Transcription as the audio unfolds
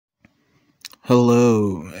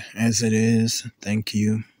Hello, as it is, thank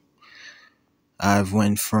you. I've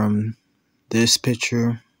went from this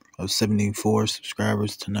picture of 74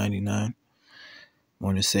 subscribers to 99. I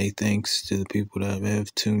want to say thanks to the people that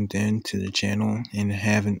have tuned in to the channel and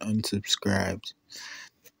haven't unsubscribed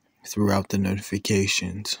throughout the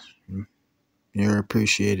notifications. You're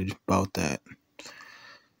appreciated about that.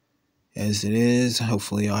 As it is,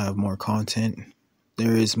 hopefully I'll have more content.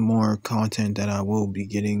 There is more content that I will be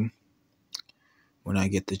getting. When I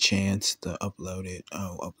get the chance to upload it,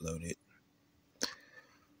 I'll upload it.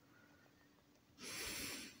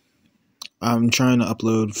 I'm trying to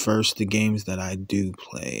upload first the games that I do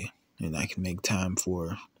play and I can make time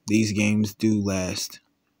for. These games do last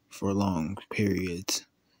for long periods,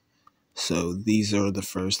 so these are the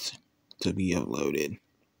first to be uploaded.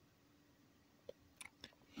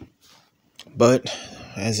 But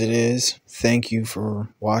as it is, thank you for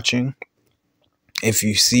watching. If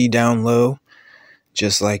you see down low,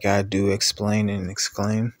 just like I do explain and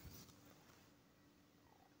exclaim,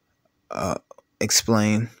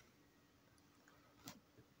 explain,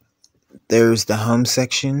 there's the home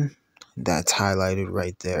section that's highlighted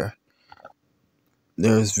right there.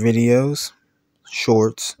 There's videos,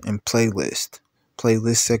 shorts, and playlist.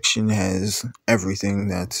 Playlist section has everything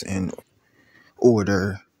that's in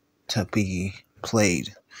order to be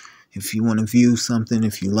played. If you want to view something,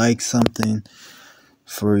 if you like something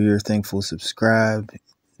for your thankful subscribe,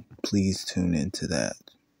 please tune into that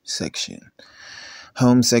section.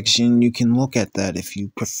 Home section, you can look at that if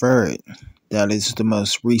you prefer it. That is the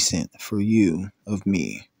most recent for you of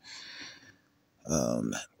me.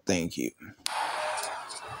 Thank you. Yeah,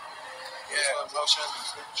 motion.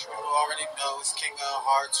 You already know it's King of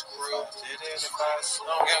Hearts crew. Did it if I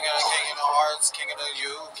slow? King of Hearts, King of the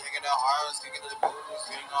you, King of the Hearts, King of the blues,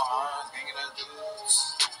 King of Hearts, King of the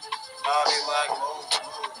dudes. I'll be like, move,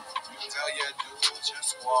 move. You tell your dudes, your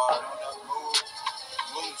squad on the move.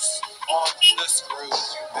 Loose on the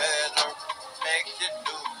screws. You better make your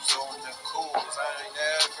news on the cools. I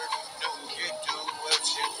never knew you do what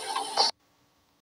you do.